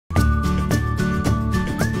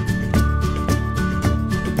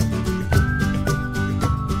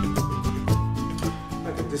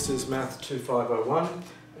Math 2501,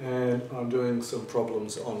 and I'm doing some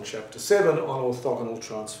problems on Chapter 7 on orthogonal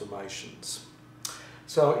transformations.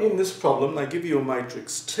 So in this problem they give you a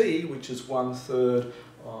matrix T, which is 1/3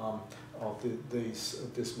 of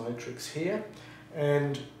this matrix here,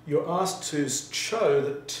 and you're asked to show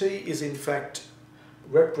that T is in fact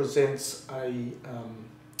represents a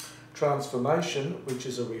transformation which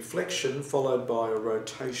is a reflection followed by a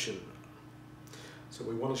rotation. So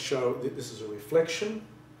we want to show that this is a reflection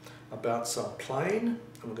about some plane,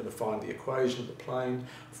 and we're going to find the equation of the plane,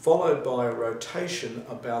 followed by a rotation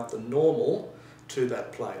about the normal to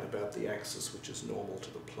that plane, about the axis which is normal to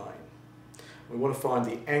the plane. We want to find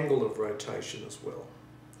the angle of rotation as well.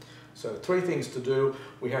 So three things to do.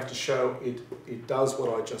 We have to show it does what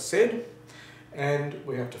I just said, and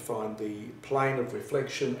we have to find the plane of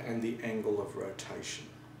reflection and the angle of rotation.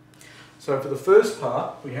 So for the first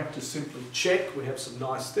part, we have to simply check, we have some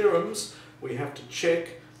nice theorems, we have to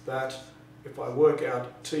check that if I work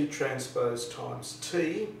out T transpose times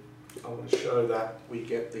T, I want to show that we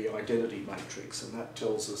get the identity matrix, and that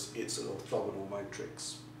tells us it's an orthogonal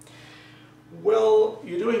matrix. Well,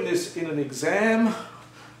 you're doing this in an exam,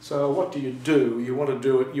 so what do? You want to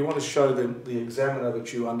do it, you want to show the examiner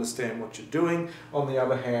that you understand what you're doing. On the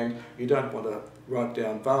other hand, you don't want to write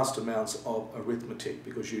down vast amounts of arithmetic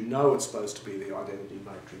because you know it's supposed to be the identity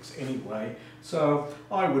matrix anyway. So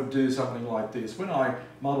I would do something like this. When I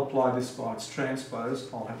multiply this by its transpose,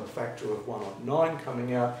 I'll have a factor of 109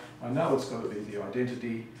 coming out. I know it's got to be the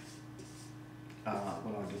identity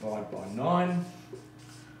when I divide by 9.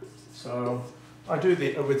 So I do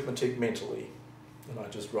the arithmetic mentally, and I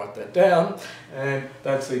just write that down, and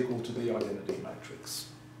that's equal to the identity matrix.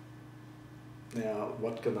 Now,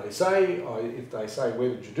 what can they say? If they say, where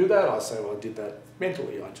did you do that? I say, well, I did that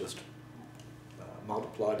mentally. I just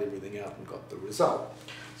multiplied everything out and got the result.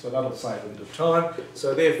 So that'll save a bit of time.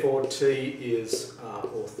 So therefore, T is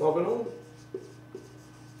orthogonal.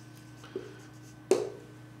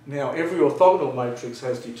 Now, every orthogonal matrix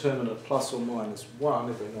has determinant plus or minus 1,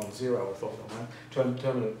 every non-zero orthogonal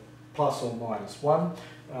determinant plus or minus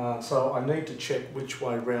 1. So I need to check which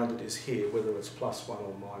way round it is here, whether it's plus 1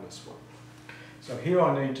 or minus 1. So here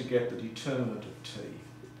I need to get the determinant of T.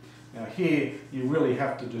 Now here you really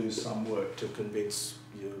have to do some work to convince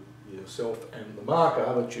yourself and the marker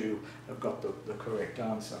that you have got the correct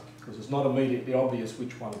answer, because it's not immediately obvious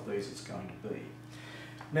which one of these it's going to be.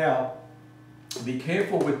 Now, be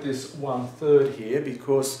careful with this 1/3 here,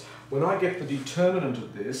 because when I get the determinant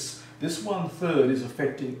of this 1/3 is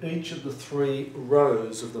affecting each of the 3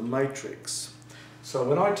 rows of the matrix. So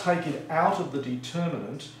when I take it out of the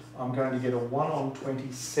determinant, I'm going to get a 1 on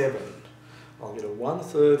 27. I'll get a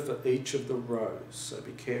 1/3 for each of the rows, so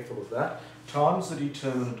be careful of that, times the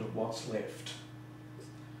determinant of what's left.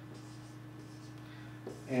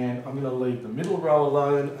 And I'm going to leave the middle row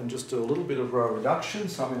alone and just do a little bit of row reduction.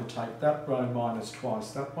 So I'm going to take that row minus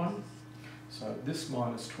twice that one. So this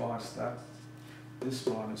minus twice that, this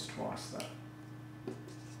minus twice that.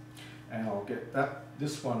 And I'll get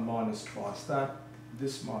this one minus twice that,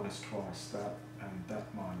 this minus twice that, and that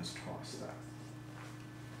minus twice that.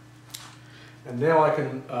 And now I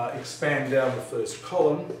can expand down the first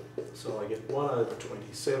column. So I get 1 over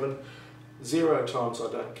 27, 0 times I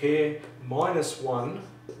don't care, minus 1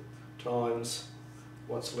 times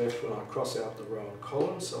what's left when I cross out the row and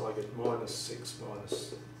column. So I get minus 6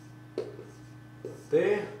 minus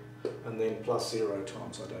there, and then plus 0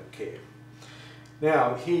 times I don't care.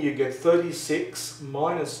 Now here you get 36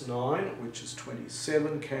 minus 9, which is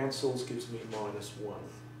 27, cancels, gives me minus 1.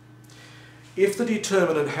 If the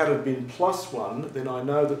determinant had been plus 1, then I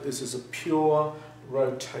know that this is a pure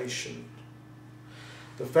rotation.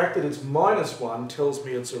 The fact that it's minus 1 tells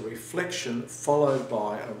me it's a reflection followed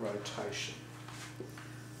by a rotation.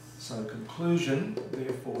 So conclusion,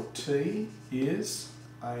 therefore T is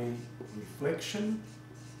a reflection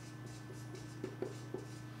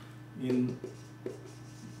in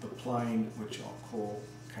the plane which I'll call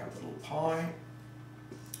capital Pi,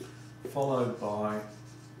 followed by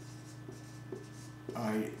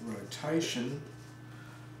a rotation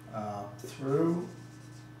through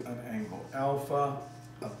an angle alpha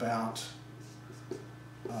about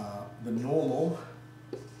the normal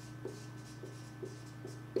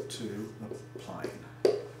to the plane.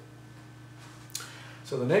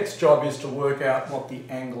 So the next job is to work out what the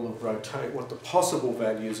angle of what the possible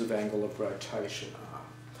values of angle of rotation are.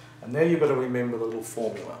 And there you've got to remember the little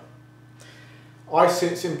formula. I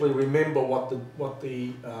simply remember what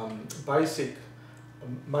the basic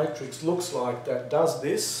matrix looks like that does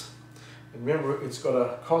this. And remember, it's got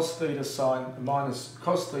a cos theta sine minus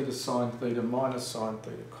cos theta sine theta minus sine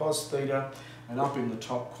theta cos theta, and up in the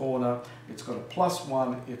top corner it's got a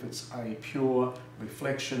 +1 if it's a pure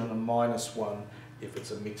reflection and a -1 if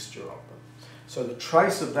it's a mixture of them. So the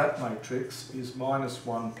trace of that matrix is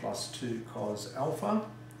 -1 plus 2 cos alpha,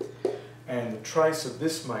 and the trace of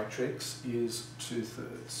this matrix is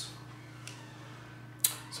 2/3.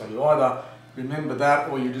 So you either remember that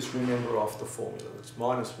or you just remember off the formula. It's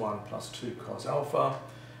 -1 plus 2 cos alpha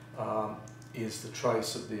is the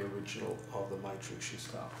trace of the original of the matrix you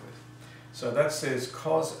start with. So that says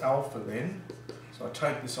cos alpha then, so I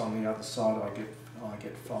take this on the other side, I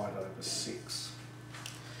get 5/6.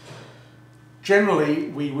 Generally,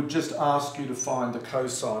 we would just ask you to find the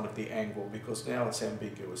cosine of the angle because now it's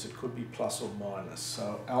ambiguous. It could be plus or minus.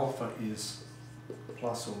 So alpha is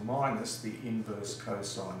plus or minus the inverse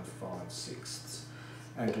cosine of 5/6.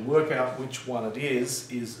 And to work out which one it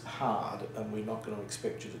is hard, and we're not going to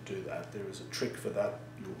expect you to do that. There is a trick for that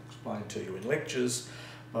we'll explain to you in lectures,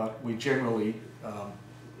 but we generally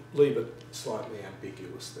leave it slightly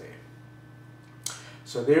ambiguous there.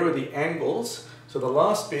 So there are the angles. So the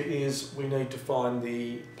last bit is we need to find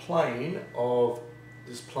the plane of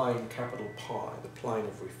this plane capital pi, the plane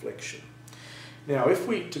of reflection. Now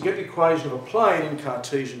to get the equation of a plane in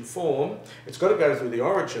Cartesian form, it's got to go through the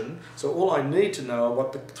origin, so all I need to know are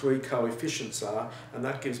what the 3 coefficients are, and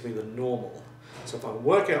that gives me the normal. So if I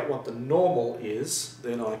work out what the normal is,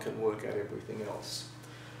 then I can work out everything else.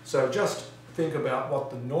 So just think about what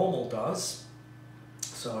the normal does.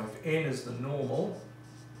 So if n is the normal,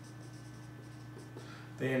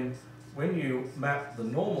 then when you map the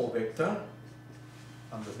normal vector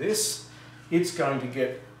under this, it's going to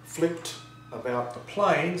get flipped about the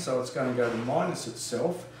plane, so it's going to go to minus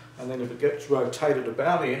itself, and then if it gets rotated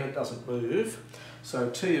about n, it doesn't move. So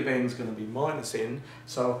t of n is going to be minus n,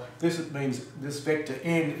 so means this vector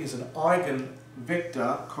n is an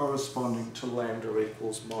eigenvector corresponding to lambda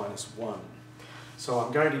equals -1. So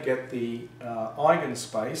I'm going to get the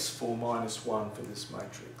eigenspace for -1 for this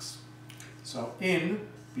matrix. So n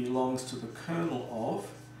belongs to the kernel of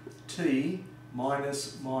t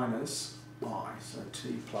minus I, so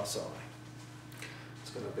t plus I.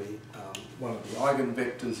 It's going to be one of the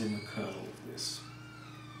eigenvectors in the kernel of this.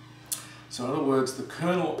 So in other words, the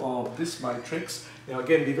kernel of this matrix, now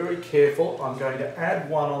again be very careful, I'm going to add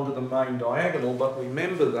 1 onto the main diagonal, but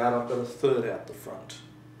remember that I've got a third out the front.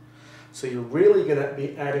 So you're really going to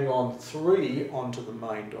be adding on 3 onto the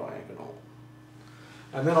main diagonal.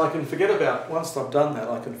 And then I can forget about, once I've done that,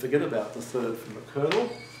 I can forget about the third from the kernel.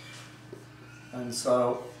 And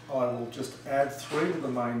so I will just add 3 to the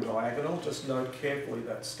main diagonal. Just note carefully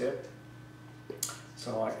that step.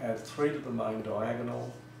 So I add 3 to the main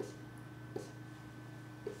diagonal.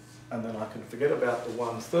 And then I can forget about the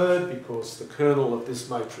 1/3 because the kernel of this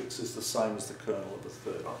matrix is the same as the kernel of the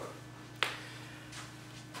third of it.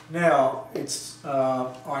 Now,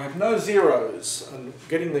 I have no zeros, and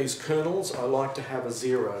getting these kernels, I like to have a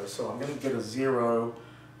 0, so I'm going to get a 0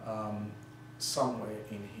 somewhere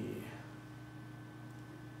in here.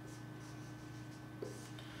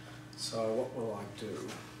 So what will I do?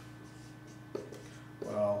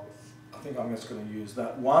 Well, I think I'm just going to use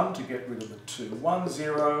that 1 to get rid of the 2. 1,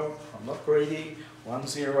 0, I'm not greedy, 1,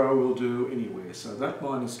 0 will do anywhere. So that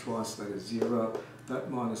minus twice, that is 0,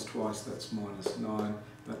 that minus twice, that's -9,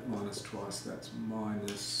 that minus twice, that's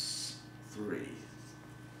 -3.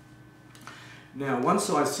 Now, once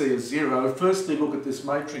I see a 0, firstly look at this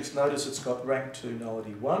matrix. Notice it's got rank 2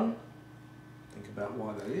 nullity 1. Think about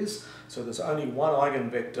why that is. So there's only one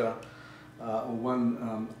eigenvector, or one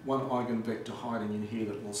eigenvector hiding in here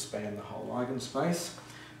that will span the whole eigenspace.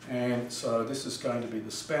 And so this is going to be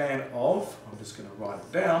the span of, I'm just going to write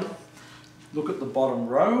it down. Look at the bottom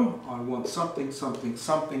row. I want something, something,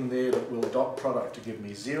 something there that will dot product to give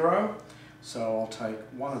me 0. So I'll take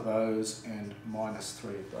one of those and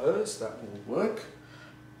 -3 of those. That will work.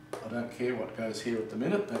 I don't care what goes here at the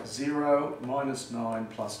minute. That's 0, -9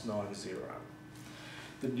 plus 9, 0.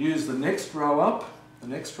 Then use the next row up. The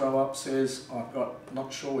next row up says, I've got,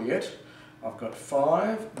 not sure yet, I've got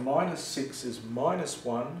 5, -6 is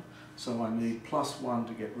 -1, so I need +1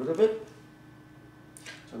 to get rid of it.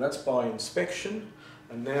 So that's by inspection,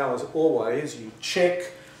 and now as always you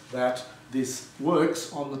check that this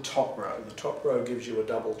works on the top row. The top row gives you a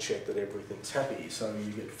double check that everything's happy, so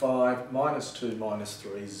you get 5, -2,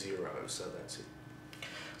 -3, 0, so that's it.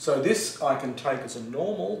 So this I can take as a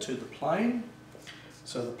normal to the plane.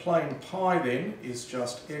 So the plane pi then is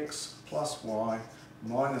just x plus y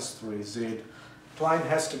minus 3z. Plane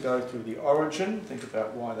has to go through the origin. Think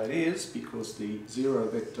about why that is, because the 0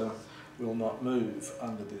 vector will not move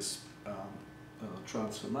under this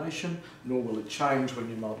transformation, nor will it change when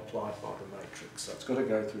you multiply it by the matrix. So it's got to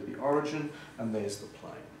go through the origin, and there's the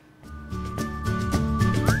plane.